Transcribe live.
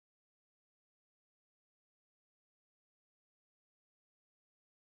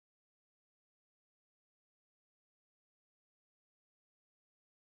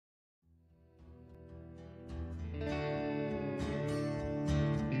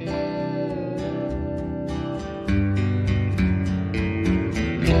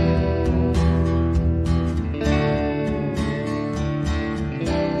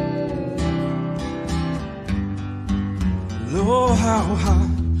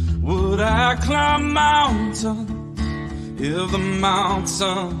I climb mountains if the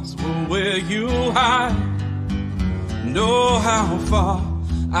mountains were where you hide? Know how far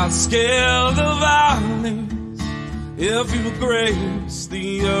I'd scale the valleys if you grace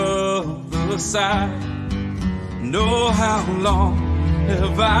the other side. Know how long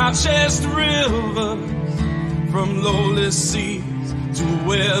have I chased rivers from lowly seas to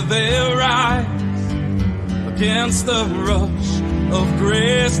where they rise, against the rush of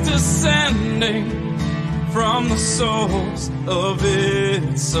grace descending from the source of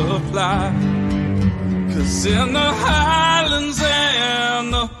its supply. 'Cause in the highlands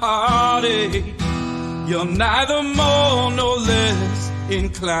and the heartache, you're neither more nor less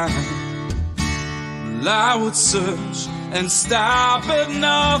inclined. Well, I would search and stop at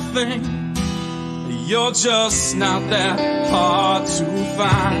nothing. You're just not that hard to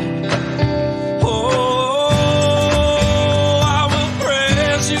find. I will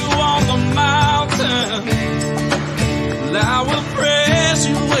praise you on the mountain. I will praise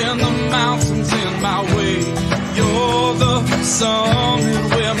you when the mountain's in my way. You're the summit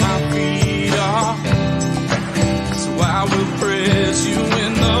where my feet are. So I will praise you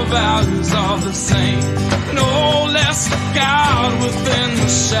when the valleys are the same. No less God within the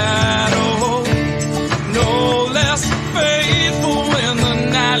shadow. No less faithful when the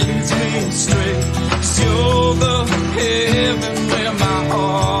night leads me astray. 'Cause you're the heaven where my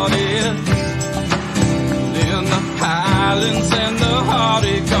heart is. In the highlands and the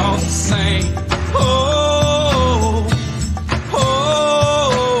heartache all the same. Oh, oh,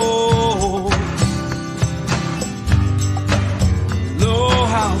 know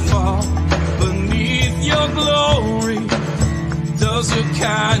how far beneath your glory does your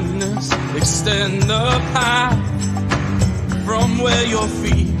kindness extend up high, from where your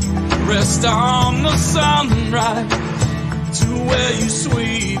feet rest on the sunrise to where you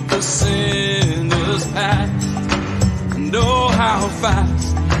sweep the sinner's path. Know how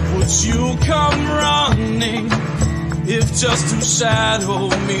fast would you come running if just to shadow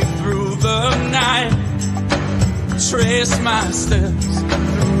me through the night. Trace my steps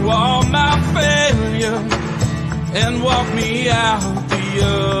through all my failure and walk me out the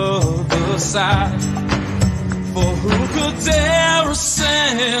other side. For who could dare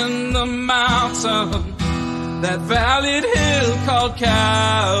ascend the mountain, that valleyed hill called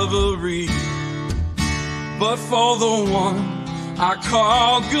Calvary, but for the one I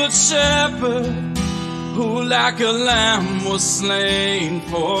call Good Shepherd, who like a lamb was slain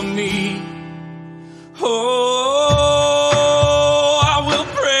for me. Oh, I will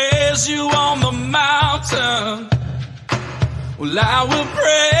praise you on the mountain. Well, I will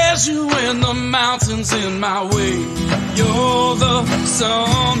praise you when the mountain's in my way. You're the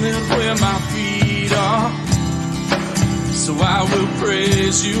summit where my feet are. So I will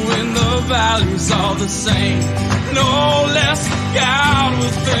praise you when the valleys are the same. No less God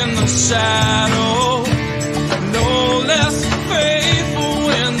within the shadow. No less faithful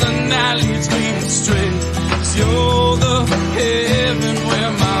when the night leads me astray. 'Cause you're the heaven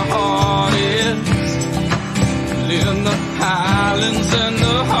where my heart is. In the highlands and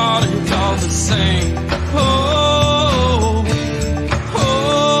the heartache all the same. Oh,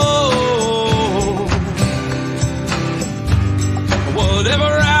 oh,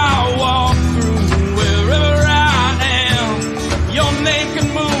 whatever I walk through, wherever I am, your name can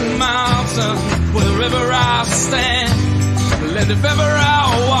move mountains wherever I stand. And if ever I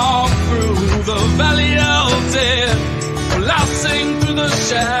walk through the valley of death, well, I'll sing through the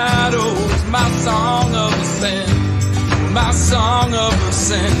shadows my song of ascent. My song of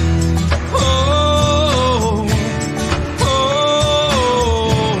ascent. Oh, oh,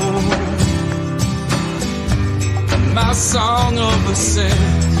 my song of ascent.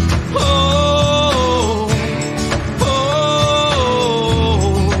 Oh, oh,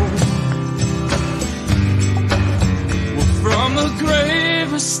 well, from the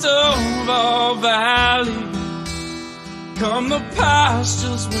gravest of our valleys come the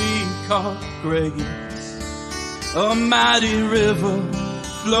pastures we call grace. A mighty river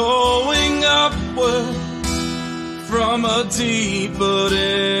flowing upward from a deep but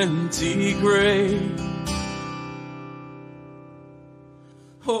empty grave.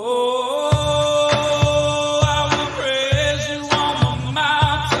 Oh, I will praise you on the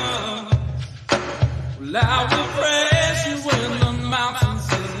mountain. Well, I will praise you when the mountain's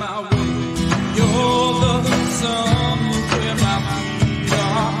in my way. You're the summit where my feet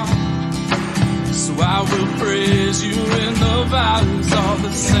are. So I will praise you in the valleys all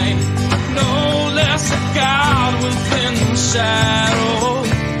the same. No less God within the shadow.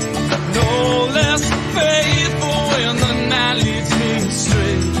 No less faithful when the night leads me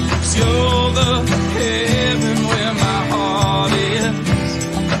astray. 'Cause you're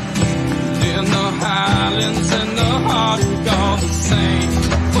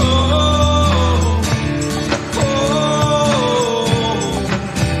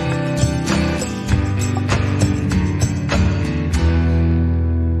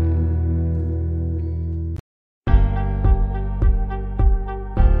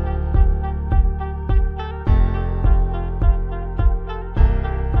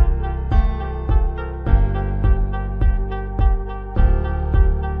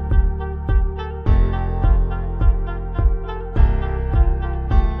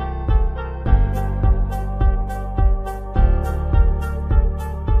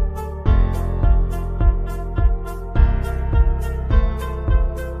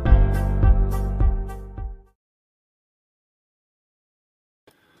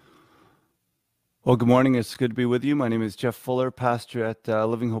Well, good morning. It's good to be with you. My name is Jeff Fuller, pastor at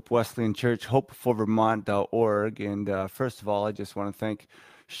Living Hope Wesleyan Church, hopeforvermont.org. And first of all, I just want to thank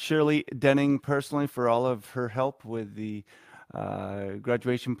Shirley Denning personally for all of her help with the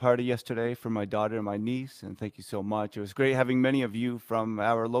graduation party yesterday for my daughter and my niece. And thank you so much. It was great having many of you from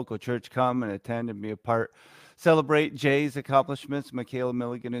our local church come and attend and be a part, celebrate Jay's accomplishments, Michaela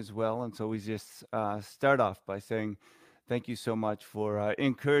Milligan as well. And so we just start off by saying, thank you so much for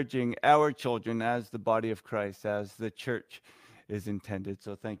encouraging our children as the body of Christ, as the church is intended.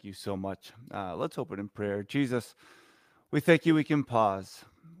 So thank you so much. Let's open in prayer. Jesus, we thank you we can pause.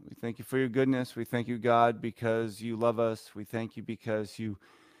 We thank you for your goodness. We thank you, God, because you love us. We thank you because you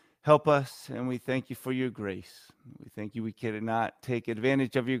help us, and we thank you for your grace. We thank you we cannot take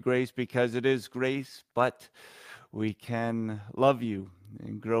advantage of your grace because it is grace, but we can love you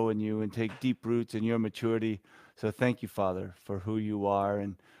and grow in you and take deep roots in your maturity. So thank you, Father, for who you are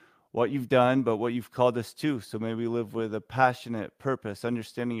and what you've done, but what you've called us to. So may we live with a passionate purpose,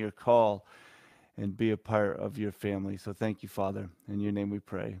 understanding your call, and be a part of your family. So thank you, Father. In your name we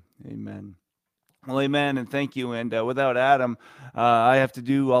pray. Amen. Well, amen, and thank you. And without Adam, I have to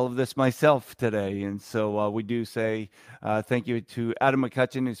do all of this myself today. And so we do say thank you to Adam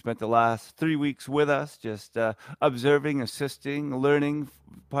McCutcheon, who spent the last 3 weeks with us, just observing, assisting, learning,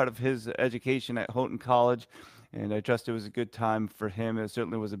 part of his education at Houghton College. And I trust it was a good time for him. It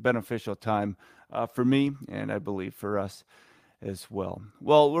certainly was a beneficial time for me, and I believe for us as well.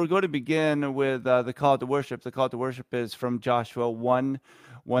 Well, we're going to begin with the call to worship. The call to worship is from Joshua 1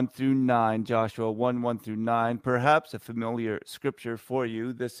 through 9. Joshua 1 through 9. Perhaps a familiar scripture for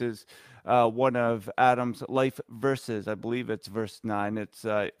you. This is one of Adam's life verses. I believe it's verse 9. It's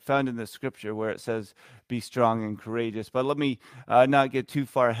found in the scripture where it says, be strong and courageous. But let me not get too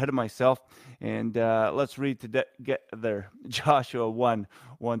far ahead of myself. And let's read together Joshua 1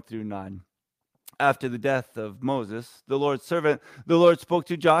 through 9. After the death of Moses, the Lord's servant, the Lord spoke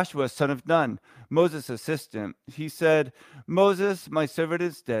to Joshua, son of Nun, Moses' assistant. He said, Moses, my servant,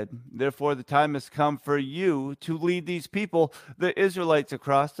 is dead. Therefore, the time has come for you to lead these people, the Israelites,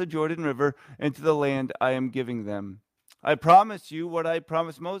 across the Jordan River into the land I am giving them. I promise you what I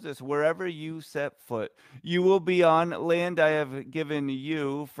promised Moses. Wherever you set foot, you will be on land I have given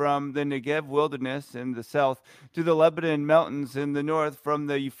you, from the Negev wilderness in the south to the Lebanon mountains in the north, from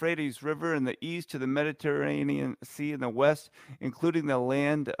the Euphrates River in the east to the Mediterranean Sea in the west, including the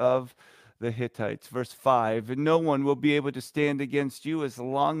land of the Hittites. Verse 5, no one will be able to stand against you as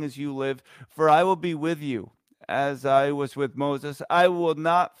long as you live, for I will be with you. As I was with Moses, I will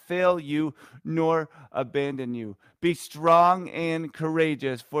not fail you nor abandon you. Be strong and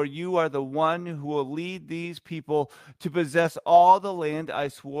courageous, for you are the one who will lead these people to possess all the land I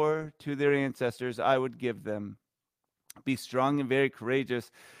swore to their ancestors I would give them. Be strong and very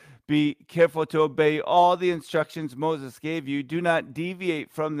courageous. Be careful to obey all the instructions Moses gave you. Do not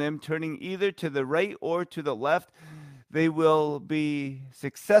deviate from them, turning either to the right or to the left. They will be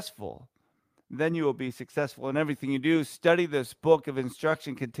successful. Then you will be successful in everything you do. Study this book of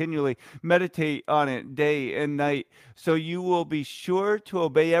instruction continually. Meditate on it day and night, so you will be sure to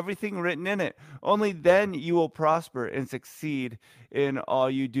obey everything written in it. Only then you will prosper and succeed in all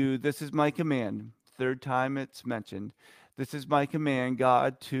you do. This is my command. Third time it's mentioned. This is my command,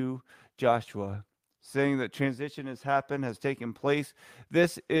 God, to Joshua, saying that transition has happened, has taken place.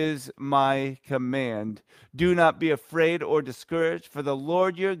 This is my command. Do not be afraid or discouraged, for the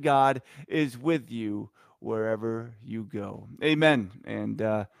Lord your God is with you wherever you go. Amen.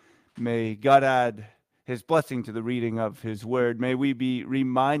 And may God add his blessing to the reading of his word. May we be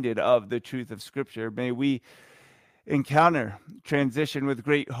reminded of the truth of Scripture. May we encounter transition with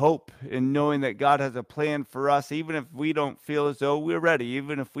great hope in knowing that God has a plan for us, even if we don't feel as though we're ready,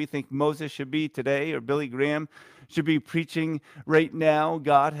 even if we think Moses should be today or Billy Graham should be preaching right now.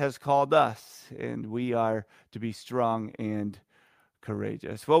 God has called us, and we are to be strong and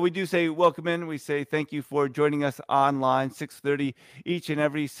courageous. Well, we do say welcome in. We say thank you for joining us online, 6:30 each and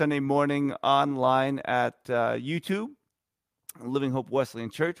every Sunday morning online at YouTube, Living Hope Wesleyan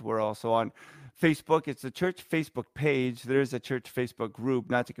Church. We're also on Facebook. It's the church Facebook page. There is a church Facebook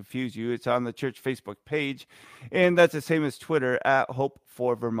group, not to confuse you. It's on the church Facebook page. And that's the same as Twitter, at Hope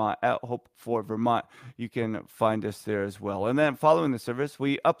for Vermont, at Hope for Vermont. You can find us there as well. And then following the service,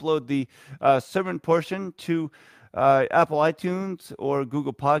 we upload the sermon portion to Apple iTunes or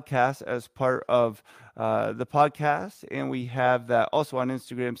Google Podcasts as part of the podcast. And we have that also on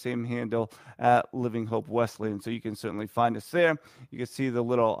Instagram, same handle, at Living Hope Wesleyan. So you can certainly find us there. You can see the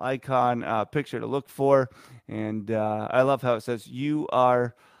little icon picture to look for. And I love how it says, you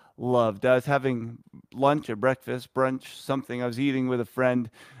are loved. I was having lunch or breakfast, brunch, something. I was eating with a friend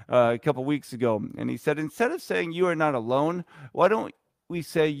a couple weeks ago, and he said, instead of saying you are not alone, why don't we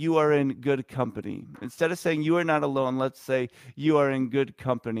say you are in good company? Instead of saying you are not alone, let's say you are in good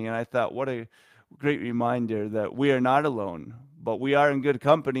company. And I thought, what a great reminder that we are not alone, but we are in good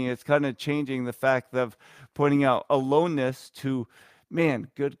company. It's kind of changing the fact of pointing out aloneness to, man,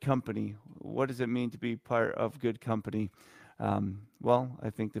 good company. What does it mean to be part of good company? Well, I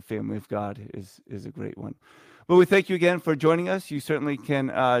think the family of God is a great one. But we thank you again for joining us. You certainly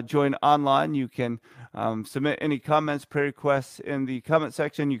can join online. You can submit any comments, prayer requests in the comment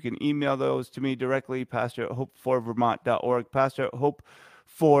section. You can email those to me directly, pastor at hopeforvermont.org, pastor at hope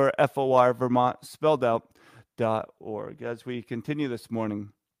for FOR Vermont, spelled out, .org. As we continue this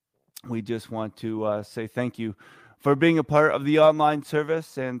morning, we just want to say thank you for being a part of the online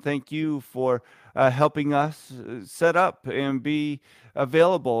service, and thank you for helping us set up and be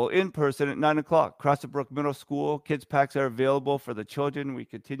available in person at 9 o'clock. Crossbrook Middle School, kids packs are available for the children. We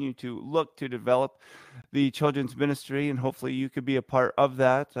continue to look to develop the children's ministry, and hopefully you could be a part of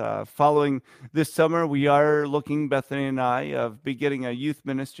that. Following this summer, we are looking, Bethany and I, of beginning a youth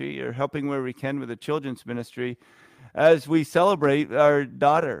ministry or helping where we can with the children's ministry as we celebrate our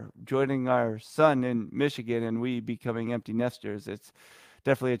daughter joining our son in Michigan and we becoming empty nesters. It's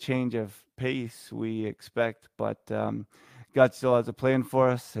definitely a change of pace we expect, but God still has a plan for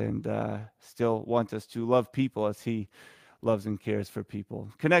us and still wants us to love people as he loves and cares for people.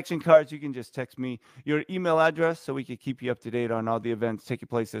 Connection cards, you can just text me your email address so we can keep you up to date on all the events taking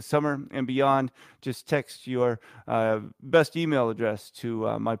place this summer and beyond. Just text your best email address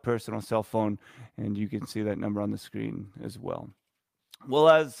to my personal cell phone, and you can see that number on the screen as well. Well,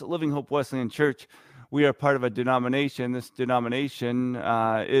 as Living Hope Wesleyan Church, we are part of a denomination. This denomination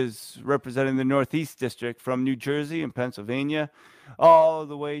is representing the Northeast District from New Jersey and Pennsylvania all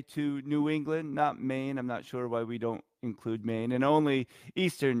the way to New England, not Maine. I'm not sure why we don't include Maine, and only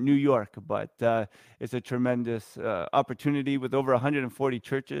Eastern New York, but it's a tremendous opportunity with over 140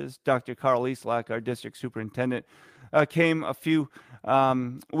 churches. Dr. Carl Eastlack, our district superintendent, came a few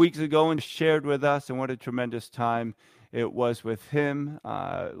weeks ago and shared with us, and what a tremendous time it was with him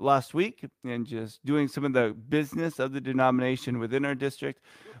last week, and just doing some of the business of the denomination within our district,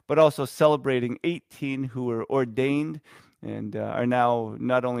 but also celebrating 18 who were ordained and are now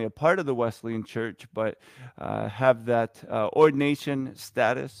not only a part of the Wesleyan Church, but have that ordination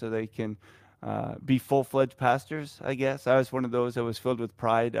status so they can be full-fledged pastors, I guess. I was one of those that was filled with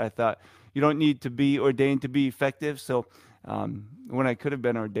pride. I thought, you don't need to be ordained to be effective, so when I could have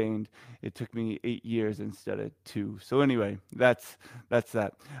been ordained, it took me 8 years instead of 2. So anyway, that's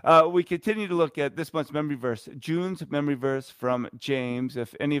that. We continue to look at this month's memory verse, June's memory verse from James.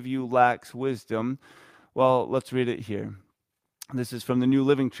 If any of you lacks wisdom, well, let's read it here. This is from the New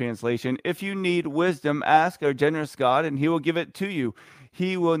Living Translation. If you need wisdom, ask our generous God, and he will give it to you.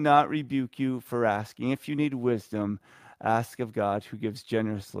 He will not rebuke you for asking. If you need wisdom, ask of God, who gives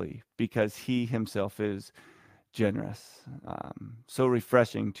generously, because he himself is generous. So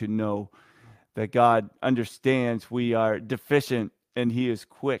refreshing to know that God understands we are deficient, and he is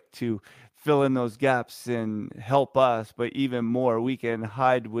quick to fill in those gaps and help us. But even more, we can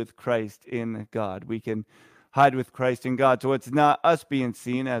hide with Christ in God. We can hide with Christ in God. So it's not us being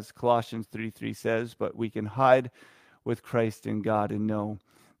seen, as Colossians 3:3 says, but we can hide with Christ in God and know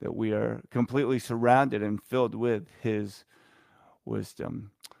that we are completely surrounded and filled with his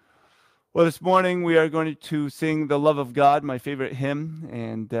wisdom. Well, this morning we are going to sing The Love of God, my favorite hymn.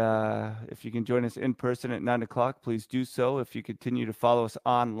 And if you can join us in person at 9 o'clock, please do so. If you continue to follow us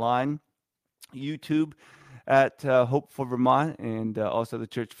online, YouTube at Hope for Vermont, and also the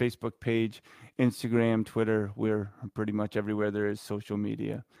church Facebook page, Instagram, Twitter. We're pretty much everywhere there is social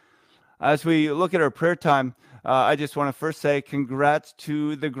media. As we look at our prayer time, I just want to first say congrats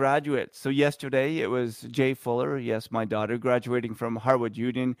to the graduates. So yesterday it was Jay Fuller, yes, my daughter, graduating from Harwood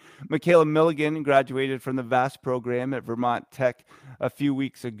Union. Michaela Milligan graduated from the VAST program at Vermont Tech a few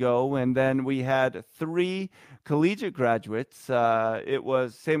weeks ago. And then we had 3 collegiate graduates. It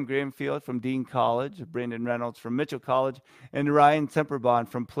was Sam Granfield from Dean College, Brandon Reynolds from Mitchell College, and Ryan Semperbond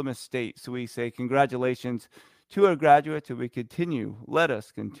from Plymouth State. So we say congratulations to our graduates, and we continue, let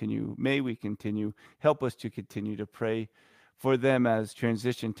us continue, may we continue, help us to continue to pray for them as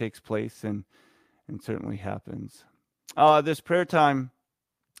transition takes place and certainly happens. This prayer time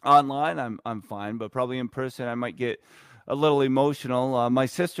online, I'm fine, but probably in person I might get a little emotional. My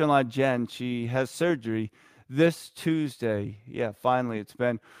sister-in-law, Jen, she has surgery this Tuesday. Yeah, finally, it's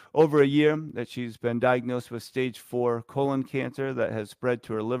been over a year that she's been diagnosed with stage 4 colon cancer that has spread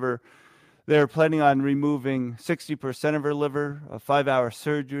to her liver. They're planning on removing 60% of her liver, a 5-hour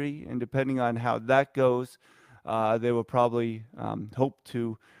surgery, and depending on how that goes, they will probably hope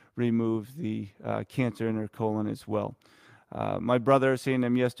to remove the cancer in her colon as well. My brother, seeing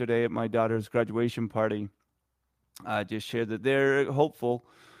him yesterday at my daughter's graduation party, just shared that they're hopeful,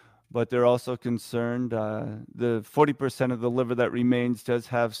 but they're also concerned. The 40% of the liver that remains does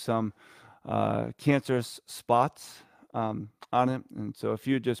have some cancerous spots on it. And so if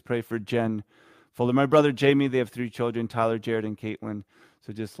you just pray for Jen Fuller. My brother Jamie, they have 3 children, Tyler, Jared, and Caitlin.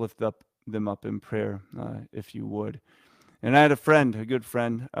 So just lift them up in prayer if you would. And I had a good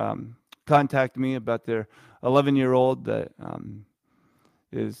friend, contact me about their 11-year-old that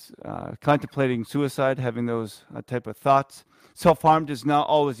is contemplating suicide, having those type of thoughts. Self-harm does not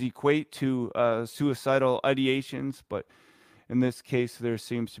always equate to suicidal ideations, but in this case, there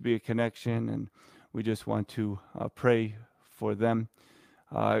seems to be a connection, and we just want to pray for them.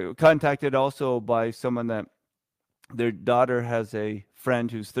 Contacted also by someone that their daughter has a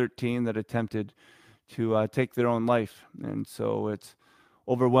friend who's 13 that attempted to take their own life, and so it's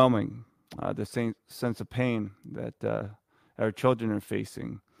overwhelming, the same sense of pain that our children are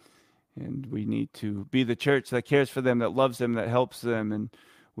facing. And we need to be the church that cares for them, that loves them, that helps them. And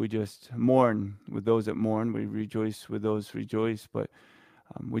we just mourn with those that mourn. We rejoice with those who rejoice. But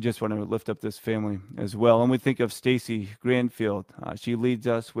we just want to lift up this family as well. And we think of Stacy Granfield. She leads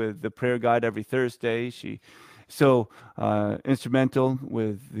us with the prayer guide every Thursday. She's so instrumental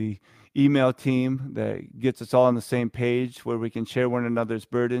with the email team that gets us all on the same page, where we can share one another's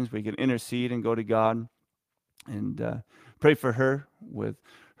burdens. We can intercede and go to God and pray for her with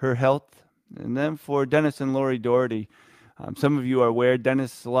her health. And then for Dennis and Lori Doherty, some of you are aware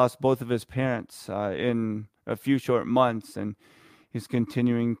Dennis lost both of his parents in a few short months, and he's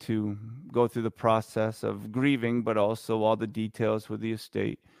continuing to go through the process of grieving, but also all the details with the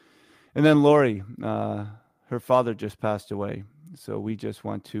estate. And then Lori, her father just passed away, so we just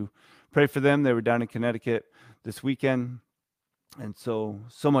want to pray for them. They were down in Connecticut this weekend, and so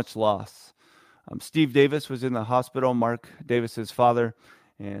much loss. Steve Davis was in the hospital, Mark Davis's father,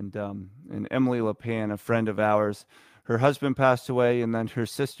 and Emily LePan, a friend of ours. Her husband passed away, and then her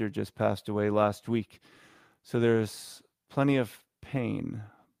sister just passed away last week. So there's plenty of pain,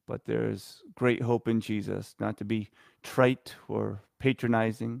 but there's great hope in Jesus, not to be trite or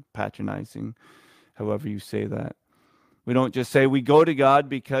patronizing, however you say that. We don't just say we go to God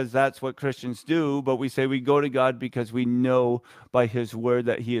because that's what Christians do, but we say we go to God because we know by his word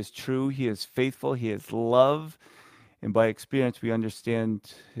that he is true, he is faithful, he is love, and by experience we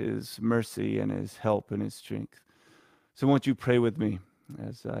understand his mercy and his help and his strength. So won't you pray with me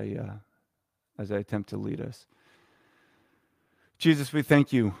as I attempt to lead us. Jesus, we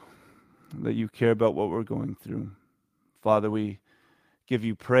thank you that you care about what we're going through. Father, we give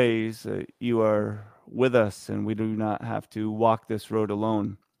you praise that you are with us and we do not have to walk this road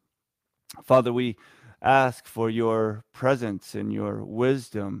alone. Father, we ask for your presence and your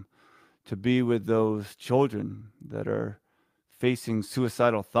wisdom to be with those children that are facing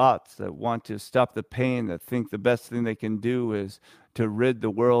suicidal thoughts, that want to stop the pain, that think the best thing they can do is to rid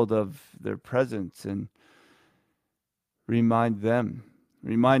the world of their presence, and remind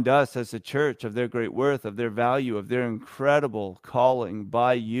us as a church of their great worth, of their value, of their incredible calling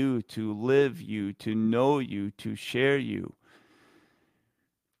by you to live you, to know you, to share you.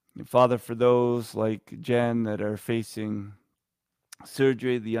 And Father, for those like Jen that are facing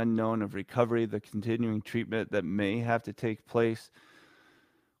surgery, the unknown of recovery, the continuing treatment that may have to take place,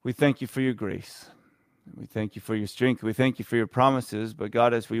 we thank you for your grace. We thank you for your strength. We thank you for your promises. But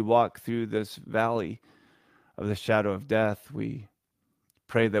God, as we walk through this valley of the shadow of death, we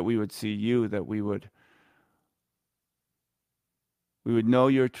pray that we would see you, that we would know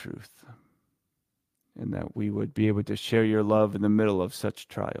your truth, and that we would be able to share your love in the middle of such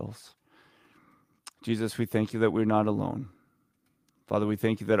trials. Jesus, we thank you that we're not alone. Father, we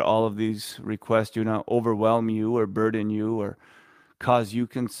thank you that all of these requests do not overwhelm you or burden you or cause you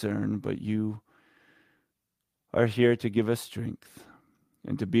concern, but you are here to give us strength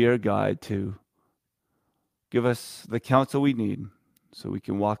and to be our guide, to give us the counsel we need so we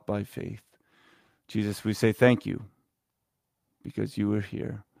can walk by faith. Jesus, we say thank you because you are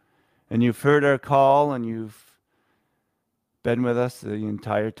here. And you've heard our call and you've been with us the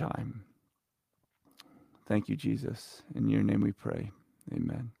entire time. Thank you, Jesus. In your name we pray.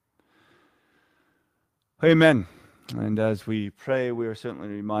 Amen. Amen. And as we pray, we are certainly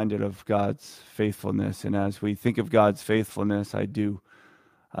reminded of God's faithfulness. And as we think of God's faithfulness, I do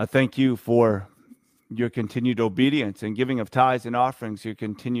thank you for your continued obedience and giving of tithes and offerings, your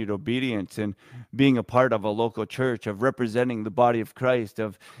continued obedience and being a part of a local church, of representing the body of Christ,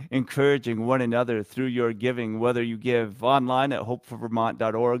 of encouraging one another through your giving, whether you give online at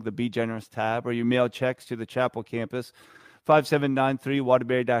hopeforvermont.org, the Be Generous tab, or you mail checks to the Chapel campus, 5793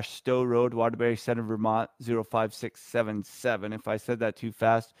 Waterbury-Stowe Road, Waterbury Center, Vermont, 05677. If I said that too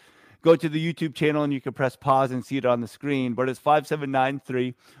fast, go to the YouTube channel and you can press pause and see it on the screen. But it's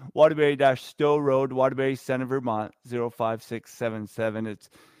 5793 Waterbury-Stowe Road, Waterbury Center, Vermont, 05677.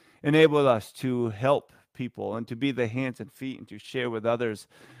 It's enabled us to help people and to be the hands and feet and to share with others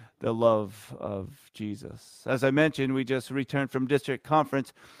the love of Jesus. As I mentioned, we just returned from district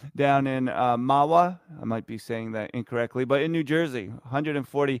conference down in Mahwah. I might be saying that incorrectly, but in New Jersey,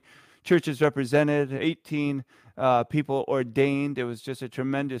 140 churches represented, 18 people ordained. It was just a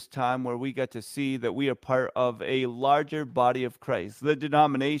tremendous time where we got to see that we are part of a larger body of Christ, the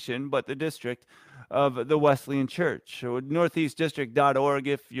denomination, but the district of the Wesleyan Church. So northeastdistrict.org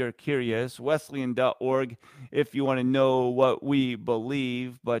if you're curious, wesleyan.org if you want to know what we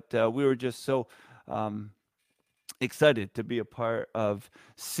believe. But we were just so excited to be a part of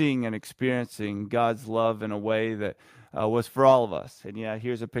seeing and experiencing God's love in a way that was for all of us. And yeah,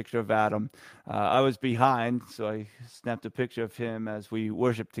 here's a picture of Adam. I was behind, so I snapped a picture of him as we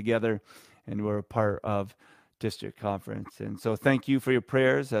worshiped together and were a part of district conference. And so thank you for your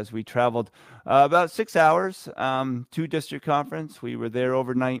prayers as we traveled about 6 hours to district conference. We were there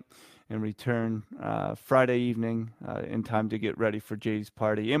overnight and returned Friday evening in time to get ready for Jay's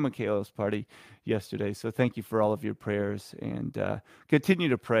party and Michaela's party yesterday. So thank you for all of your prayers, and continue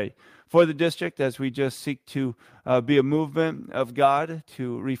to pray for the district as we just seek to be a movement of God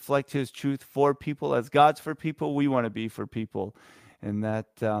to reflect his truth for people. As God's for people, we want to be for people. And that,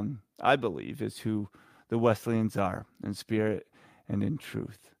 I believe, is who the Wesleyans are, in spirit and in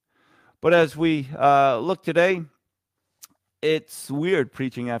truth. But as we look today, it's weird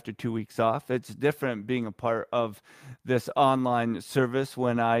preaching after 2 weeks off. It's different being a part of this online service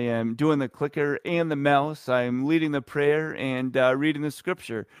when I am doing the clicker and the mouse. I'm leading the prayer and reading the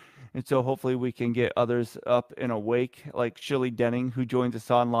scripture. And so hopefully we can get others up and awake, like Shirley Denning, who joins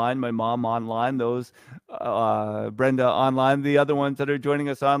us online, my mom online, those Brenda online, the other ones that are joining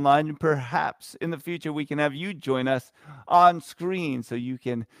us online. And perhaps in the future we can have you join us on screen so you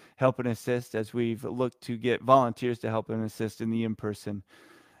can help and assist as we've looked to get volunteers to help and assist in the in-person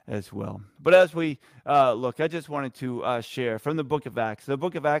as well. But as we look, I just wanted to share from the book of Acts. The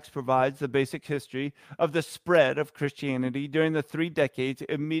book of Acts provides the basic history of the spread of Christianity during the 3 decades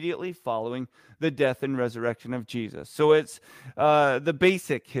immediately following the death and resurrection of Jesus. So it's the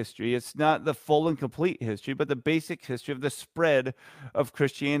basic history. It's not the full and complete history, but the basic history of the spread of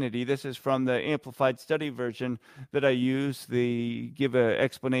Christianity. This is from the Amplified Study version that I use. They give an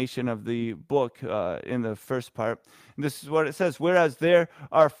explanation of the book in the first part. And this is what it says. Whereas there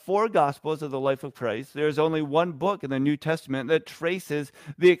are 4 gospels of the life of Christ, there's only one book in the New Testament that traces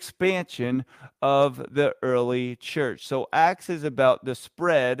the expansion of the early church. So Acts is about the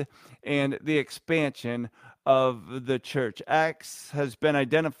spread and the expansion of the church. Acts has been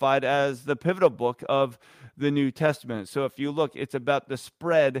identified as the pivotal book of the New Testament. So if you look, it's about the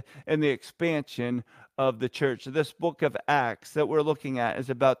spread and the expansion of the church. So this book of Acts that we're looking at is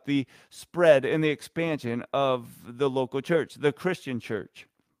about the spread and the expansion of the local church, the Christian church.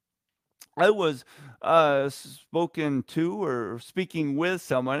 I was spoken to or speaking with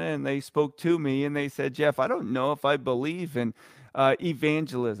someone, and they spoke to me and they said, Jeff, I don't know if I believe in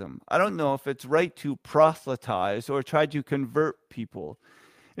evangelism. I don't know if it's right to proselytize or try to convert people.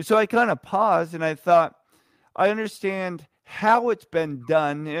 And so I kind of paused and I thought, I understand how it's been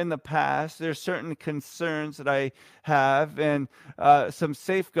done in the past. There's certain concerns that I have and some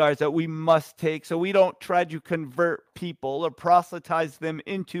safeguards that we must take so we don't try to convert people or proselytize them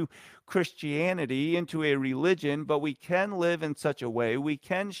into Christianity, into a religion, but we can live in such a way, we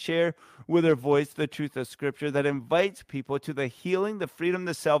can share with our voice the truth of Scripture that invites people to the healing, the freedom,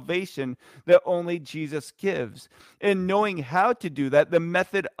 the salvation that only Jesus gives. And knowing how to do that, the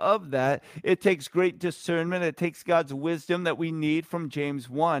method of that, it takes great discernment, it takes God's wisdom that we need from James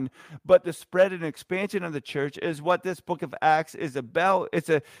 1, but the spread and expansion of the church is what this book of Acts is about. It's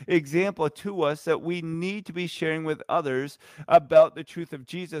an example to us that we need to be sharing with others about the truth of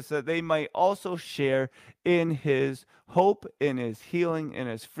Jesus, that they might also share in his hope, in his healing, in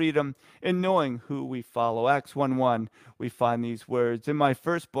his freedom, in knowing who we follow. Acts 1:1, we find these words. In my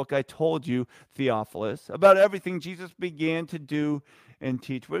first book, I told you, Theophilus, about everything Jesus began to do and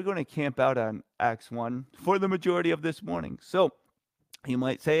teach. We're going to camp out on Acts 1 for the majority of this morning. So You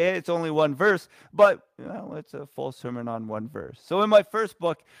might say, hey, it's only one verse, but it's a full sermon on one verse. So in my first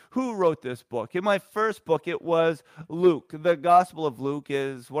book, who wrote this book? In my first book, it was Luke. The Gospel of Luke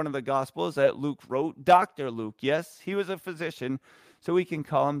is one of the Gospels that Luke wrote. Dr. Luke, yes, he was a physician, so we can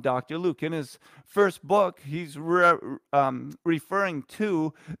call him Dr. Luke. In his first book, he's referring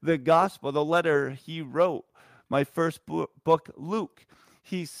to the Gospel, the letter he wrote. My first book, Luke.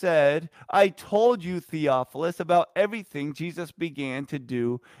 He said, I told you, Theophilus, about everything Jesus began to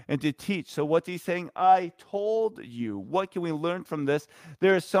do and to teach. So what's he saying? I told you. What can we learn from this?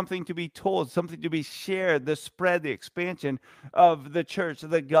 There is something to be told, something to be shared, the spread, the expansion of the church,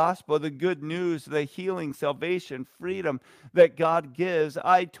 the gospel, the good news, the healing, salvation, freedom that God gives.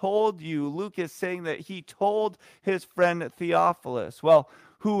 I told you. Luke is saying that he told his friend Theophilus. Well,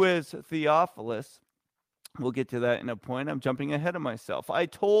 who is Theophilus? We'll get to that in a point. I'm jumping ahead of myself. I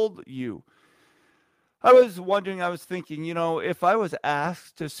told you. I was thinking, if I was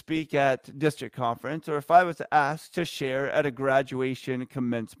asked to speak at district conference, or if I was asked to share at a graduation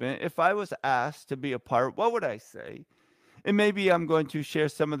commencement, if I was asked to be a part, what would I say? And maybe I'm going to share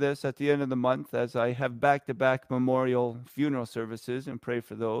some of this at the end of the month as I have back-to-back memorial funeral services and pray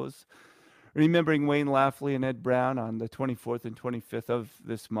for those. Remembering Wayne Lafley and Ed Brown on the 24th and 25th of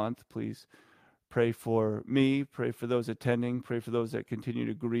this month, please. Pray for me, pray for those attending, pray for those that continue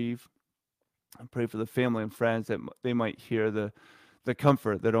to grieve, and pray for the family and friends that they might hear the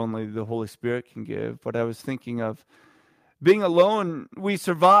comfort that only the Holy Spirit can give. But I was thinking of being alone. We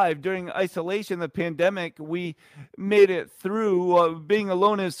survived during isolation, the pandemic. We made it through. Being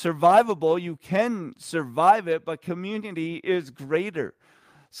alone is survivable. You can survive it, but community is greater.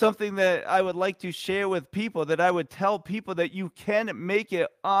 Something that I would like to share with people, that I would tell people that you can make it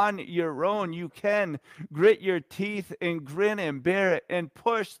on your own. You can grit your teeth and grin and bear it and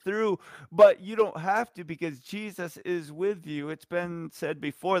push through, but you don't have to because Jesus is with you. It's been said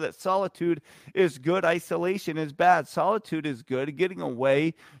before that solitude is good, isolation is bad. Solitude is good, getting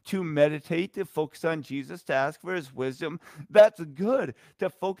away to meditate, to focus on Jesus, to ask for his wisdom. That's good, to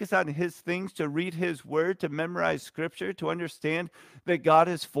focus on his things, to read his word, to memorize scripture, to understand that God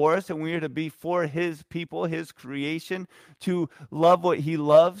is for us and we are to be for his people, his creation, to love what he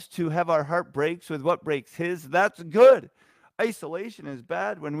loves, to have our heart breaks with what breaks his. That's good. Isolation is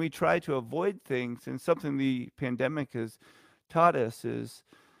bad when we try to avoid things, and something the pandemic has taught us is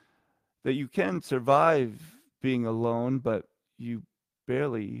that you can survive being alone, but you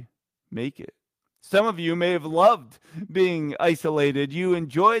barely make it. Some of you may have loved being isolated. You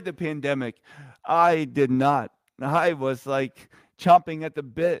enjoyed the pandemic. I did not. I was like chomping at the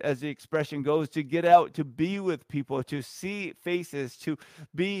bit, as the expression goes, to get out, to be with people, to see faces, to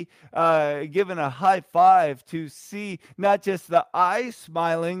be given a high five, to see not just the eyes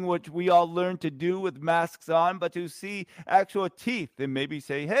smiling, which we all learn to do with masks on, but to see actual teeth and maybe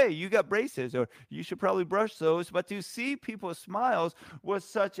say, hey, you got braces, or you should probably brush those. But to see people's smiles was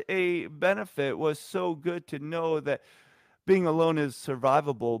such a benefit, was so good to know that being alone is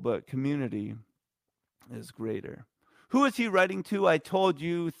survivable, but community is greater. Who is he writing to? I told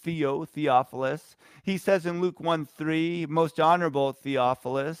you, Theophilus. He says in Luke 1:3, most honorable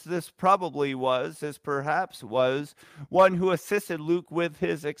Theophilus. This perhaps was, one who assisted Luke with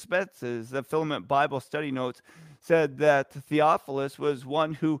his expenses. The Filament Bible Study Notes said that Theophilus was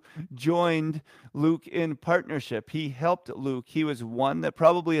one who joined Luke in partnership. He helped Luke. He was one that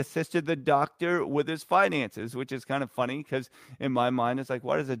probably assisted the doctor with his finances, which is kind of funny because in my mind, it's like,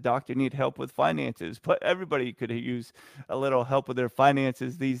 why does a doctor need help with finances? But everybody could use a little help with their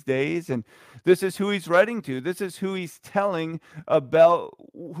finances these days. And this is who he's writing to. This is who he's telling about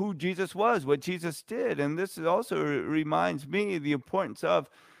who Jesus was, what Jesus did. And this also reminds me the importance of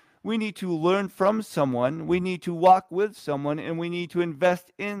we need to learn from someone, we need to walk with someone, and we need to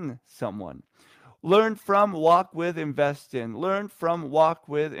invest in someone. Learn from, walk with, invest in. Learn from, walk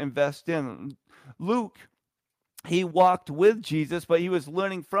with, invest in. Luke, he walked with Jesus, but he was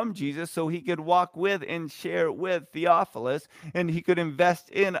learning from Jesus so he could walk with and share with Theophilus, and he could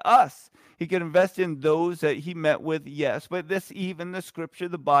invest in us. He could invest in those that he met with, yes. But this, even the scripture,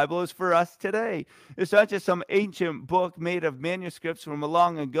 the Bible, is for us today. It's not just some ancient book made of manuscripts from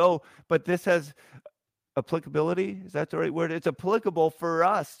long ago, but this has applicability. Is that the right word? It's applicable for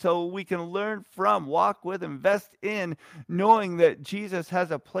us so we can learn from, walk with, invest in, knowing that Jesus has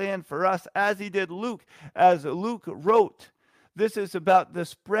a plan for us as he did Luke, as Luke wrote. This is about the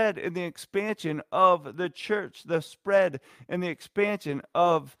spread and the expansion of the church, the spread and the expansion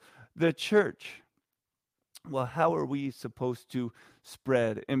of the church. Well, how are we supposed to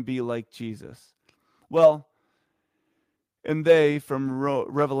spread and be like Jesus? Well, and they, from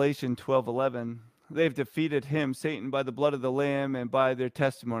Revelation 12:11, they've defeated him, Satan, by the blood of the Lamb and by their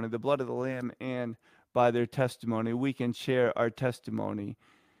testimony, the blood of the Lamb and by their testimony. We can share our testimony.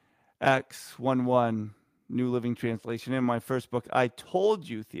 Acts 1:1, New Living Translation. In my first book, I told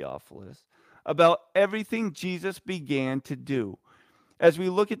you, Theophilus, about everything Jesus began to do. As we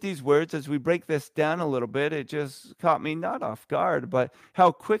look at these words, as we break this down a little bit, it just caught me not off guard, but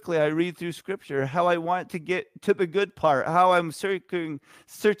how quickly I read through Scripture, how I want to get to the good part, how I'm searching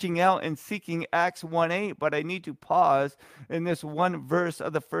out and seeking Acts 1:8, but I need to pause in this one verse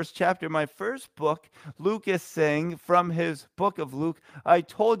of the first chapter. My first book, Luke is saying from his book of Luke, I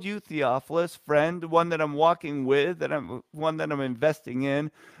told you, Theophilus, friend, one that I'm walking with, one that I'm investing in,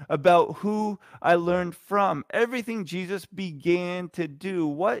 about who I learned from. Everything Jesus began to do.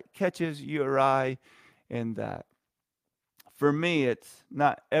 What catches your eye in that? For me, it's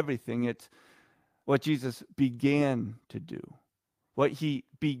not everything. It's what Jesus began to do. What he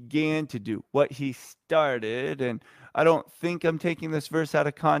began to do. What he started. And I don't think I'm taking this verse out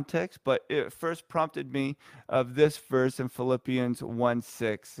of context, but it first prompted me of this verse in Philippians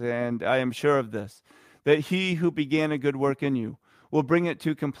 1:6. And I am sure of this, that he who began a good work in you will bring it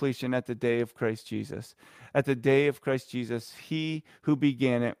to completion at the day of Christ Jesus. At the day of Christ Jesus, he who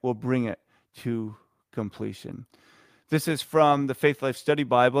began it will bring it to completion. This is from the Faith Life Study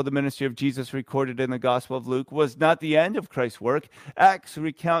Bible. The ministry of Jesus recorded in the Gospel of Luke was not the end of Christ's work. Acts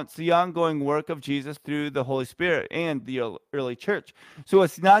recounts the ongoing work of Jesus through the Holy Spirit and the early church. So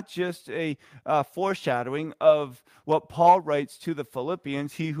it's not just a foreshadowing of what Paul writes to the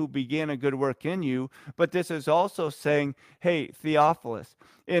Philippians, he who began a good work in you, but this is also saying, hey, Theophilus,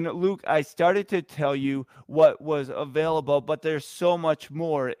 in Luke, I started to tell you what was available, but there's so much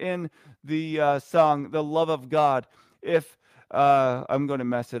more. In the song, The Love of God, if I'm going to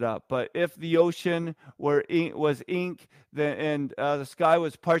mess it up, but if the ocean was ink, and the sky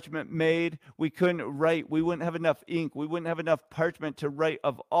was parchment made, we couldn't write. We wouldn't have enough ink. We wouldn't have enough parchment to write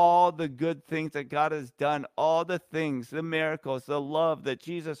of all the good things that God has done, all the things, the miracles, the love that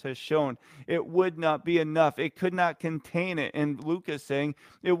Jesus has shown. It would not be enough. It could not contain it. And Luke is saying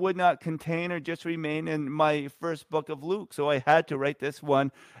it would not contain or just remain in my first book of Luke. So I had to write this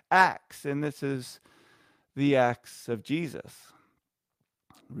one, Acts, and this is the acts of Jesus,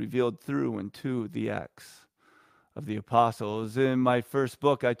 revealed through and to the acts of the apostles. In my first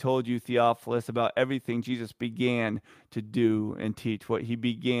book, I told you, Theophilus, about everything Jesus began to do and teach, what he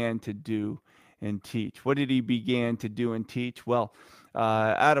began to do and teach. What did he begin to do and teach? Well,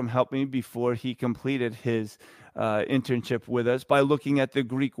 Adam helped me before he completed his internship with us by looking at the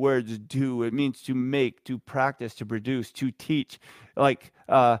Greek words do. It means to make, to practice, to produce, to teach, like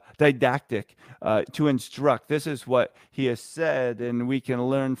didactic, to instruct. This is what he has said, and we can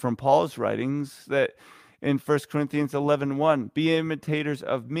learn from Paul's writings that in 1 Corinthians 11:1, be imitators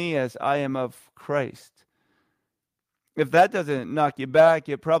of me as I am of Christ. If that doesn't knock you back,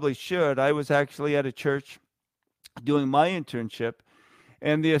 it probably should. I was actually at a church doing my internship,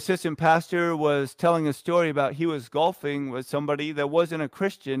 and the assistant pastor was telling a story about he was golfing with somebody that wasn't a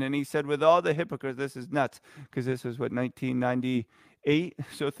Christian, and he said, with all the hypocrites, this is nuts, because this is what, 1998,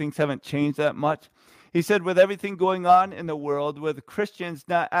 so things haven't changed that much. He said, with everything going on in the world, with Christians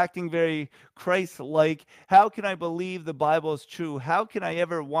not acting very Christ-like, how can I believe the Bible is true? How can I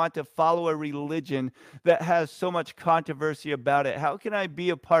ever want to follow a religion that has so much controversy about it? How can I be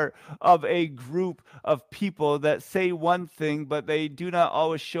a part of a group of people that say one thing, but they do not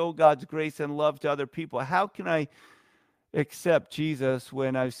always show God's grace and love to other people? How can I accept Jesus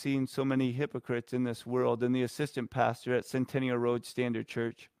when I've seen so many hypocrites in this world? And the assistant pastor at Centennial Road Standard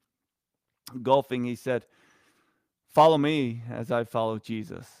Church, golfing, he said, follow me as I follow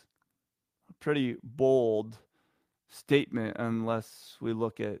Jesus. A pretty bold statement unless we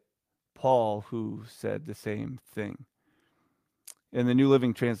look at Paul, who said the same thing. In the New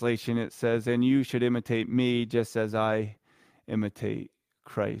Living Translation, it says, and you should imitate me just as I imitate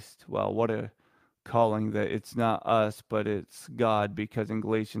Christ. Well, what a calling that it's not us, but it's God, because in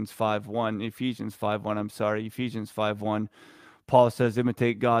Ephesians 5:1, Paul says,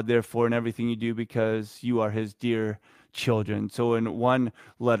 imitate God, therefore, in everything you do, because you are his dear children. So in one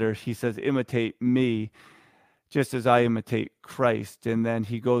letter, he says, imitate me, just as I imitate Christ. And then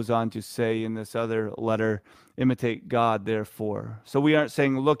he goes on to say in this other letter, imitate God, therefore. So we aren't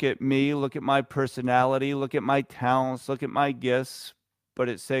saying, look at me, look at my personality, look at my talents, look at my gifts, but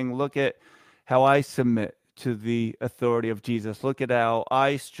it's saying, look at how I submit to the authority of Jesus. Look at how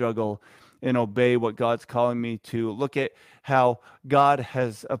I struggle and obey what God's calling me to. Look at how God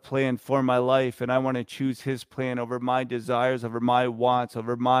has a plan for my life, and I want to choose his plan over my desires, over my wants,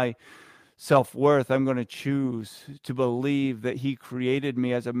 over my self-worth. I'm going to choose to believe that he created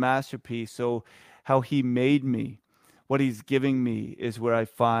me as a masterpiece. So how he made me. What he's giving me is where I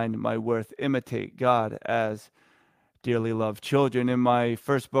find my worth. Imitate God as dearly loved children. In my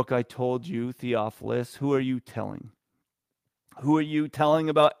first book, I told you, Theophilus, who are you telling? Who are you telling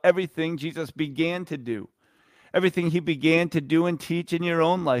about everything Jesus began to do? Everything he began to do and teach in your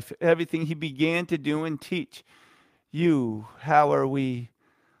own life. Everything he began to do and teach you. How are we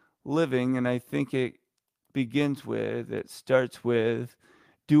living? And I think it starts with,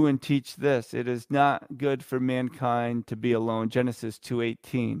 do and teach this. It is not good for mankind to be alone. Genesis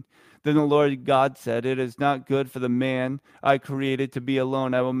 2:18. Then the Lord God said, it is not good for the man I created to be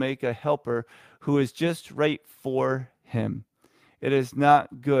alone. I will make a helper who is just right for him. It is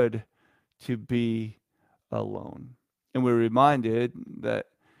not good to be alone. And we're reminded that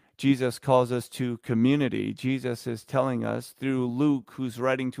Jesus calls us to community. Jesus is telling us through Luke, who's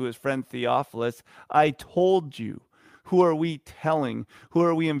writing to his friend Theophilus, I told you. Who are we telling? Who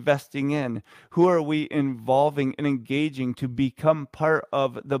are we investing in? Who are we involving and engaging to become part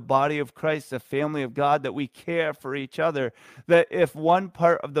of the body of Christ, the family of God, that we care for each other? That if one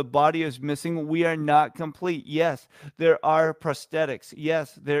part of the body is missing, we are not complete. Yes, there are prosthetics.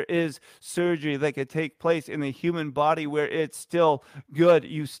 Yes, there is surgery that could take place in the human body where it's still good.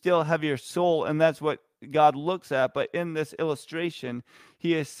 You still have your soul, and that's what God looks at. But in this illustration,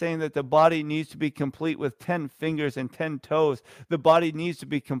 he is saying that the body needs to be complete with 10 fingers and 10 toes. The body needs to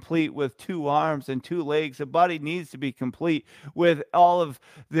be complete with 2 arms and 2 legs. The body needs to be complete with all of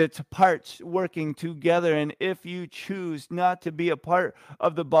its parts working together. And if you choose not to be a part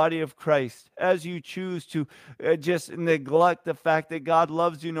of the body of Christ, as you choose to just neglect the fact that God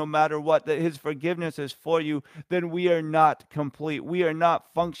loves you no matter what, that his forgiveness is for you, then we are not complete. We are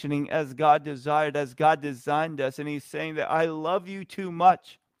not functioning as God desired, as God designed us. And he's saying that I love you too much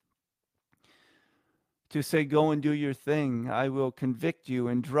to say, go and do your thing. I will convict you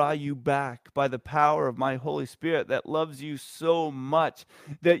and draw you back by the power of my Holy Spirit that loves you so much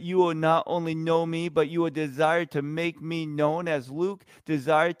that you will not only know me, but you will desire to make me known, as Luke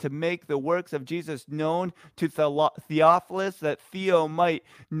desired to make the works of Jesus known to Theophilus, that Theo might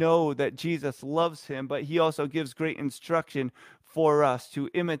know that Jesus loves him. But he also gives great instruction for us to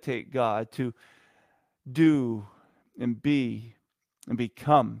imitate God, to do and be and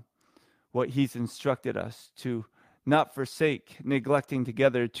become what he's instructed us, to not forsake neglecting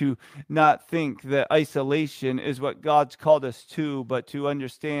together, to not think that isolation is what God's called us to, but to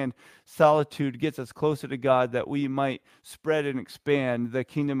understand solitude gets us closer to God, that we might spread and expand the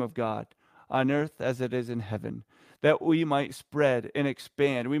kingdom of God on earth as it is in heaven, that we might spread and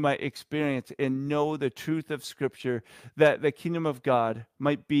expand, we might experience and know the truth of Scripture, that the kingdom of God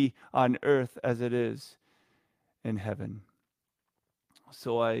might be on earth as it is in heaven.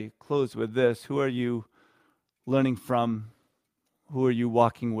 So I close with this. Who are you learning from? Who are you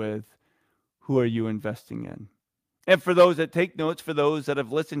walking with? Who are you investing in? And for those that take notes, for those that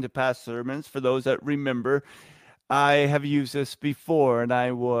have listened to past sermons, for those that remember, I have used this before and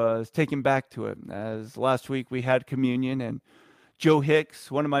I was taken back to it. As last week we had communion and Joe Hicks,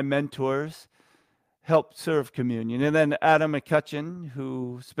 one of my mentors, helped serve communion. And then Adam McCutcheon,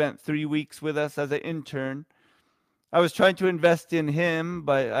 who spent 3 weeks with us as an intern, I was trying to invest in him,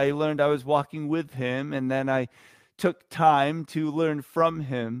 but I learned I was walking with him, and then I took time to learn from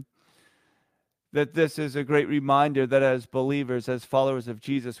him. That this is a great reminder that as believers, as followers of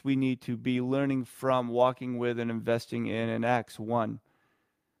Jesus, we need to be learning from, walking with, and investing in Acts 1.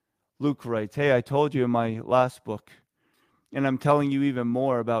 Luke writes, hey, I told you in my last book, and I'm telling you even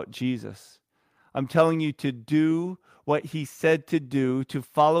more about Jesus. I'm telling you to do what he said to do, to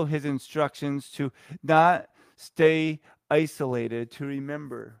follow his instructions, to not stay isolated, to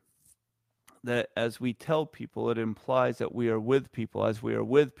remember that as we tell people, it implies that we are with people. As we are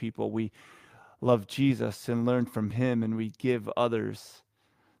with people, we love Jesus and learn from him, and we give others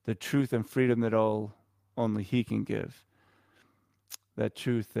the truth and freedom that only he can give. That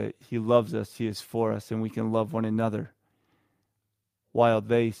truth that he loves us, he is for us, and we can love one another while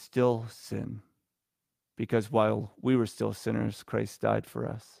they still sin. Because while we were still sinners, Christ died for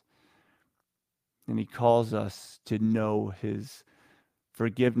us. And he calls us to know his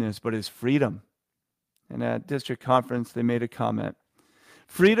forgiveness, but his freedom. And at district conference, they made a comment.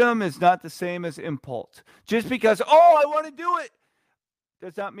 Freedom is not the same as impulse. Just because, I want to do it,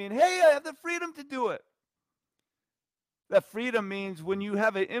 does not mean, hey, I have the freedom to do it. That freedom means when you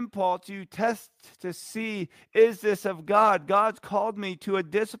have an impulse, you test to see, is this of God? God's called me to a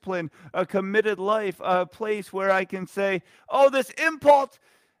discipline, a committed life, a place where I can say, this impulse,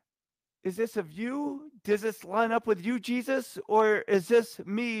 Is this of you? Does this line up with you, Jesus? Or is this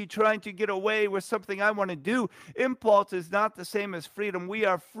me trying to get away with something I want to do? Impulse is not the same as freedom. We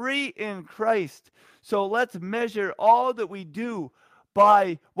are free in Christ. So let's measure all that we do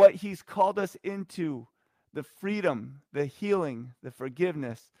by what he's called us into: the freedom, the healing, the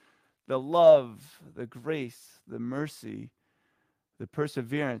forgiveness, the love, the grace, the mercy, the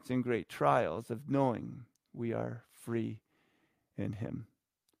perseverance in great trials of knowing we are free in him.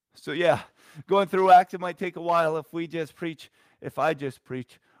 So yeah, going through Acts, it might take a while. If I just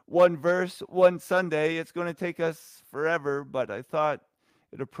preach one verse, one Sunday, it's going to take us forever, but I thought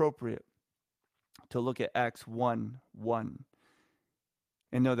it appropriate to look at Acts 1:1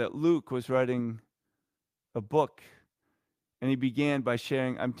 and know that Luke was writing a book, and he began by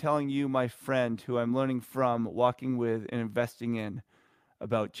sharing, I'm telling you, my friend, who I'm learning from, walking with, and investing in,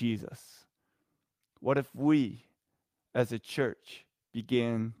 about Jesus. What if we, as a church,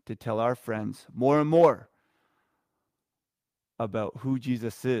 began to tell our friends more and more about who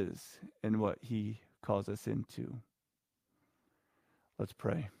Jesus is and what he calls us into? Let's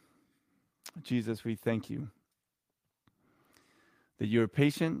pray. Jesus, we thank you that you are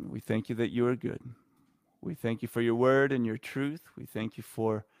patient. We thank you that you are good. We thank you for your word and your truth. We thank you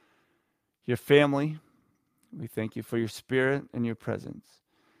for your family. We thank you for your spirit and your presence.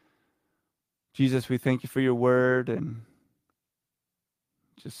 Jesus, we thank you for your word and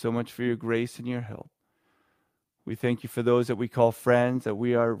just so much for your grace and your help. We thank you for those that we call friends, that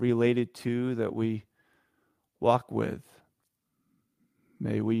we are related to, that we walk with.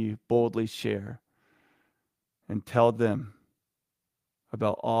 May we boldly share and tell them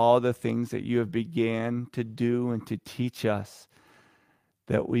about all the things that you have began to do and to teach us,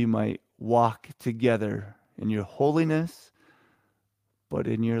 that we might walk together in your holiness, but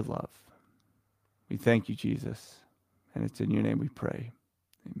in your love. We thank you, Jesus, and it's in your name we pray.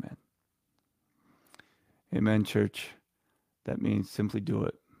 Amen. Amen, church. That means simply do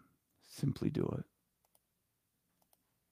it. Simply do it.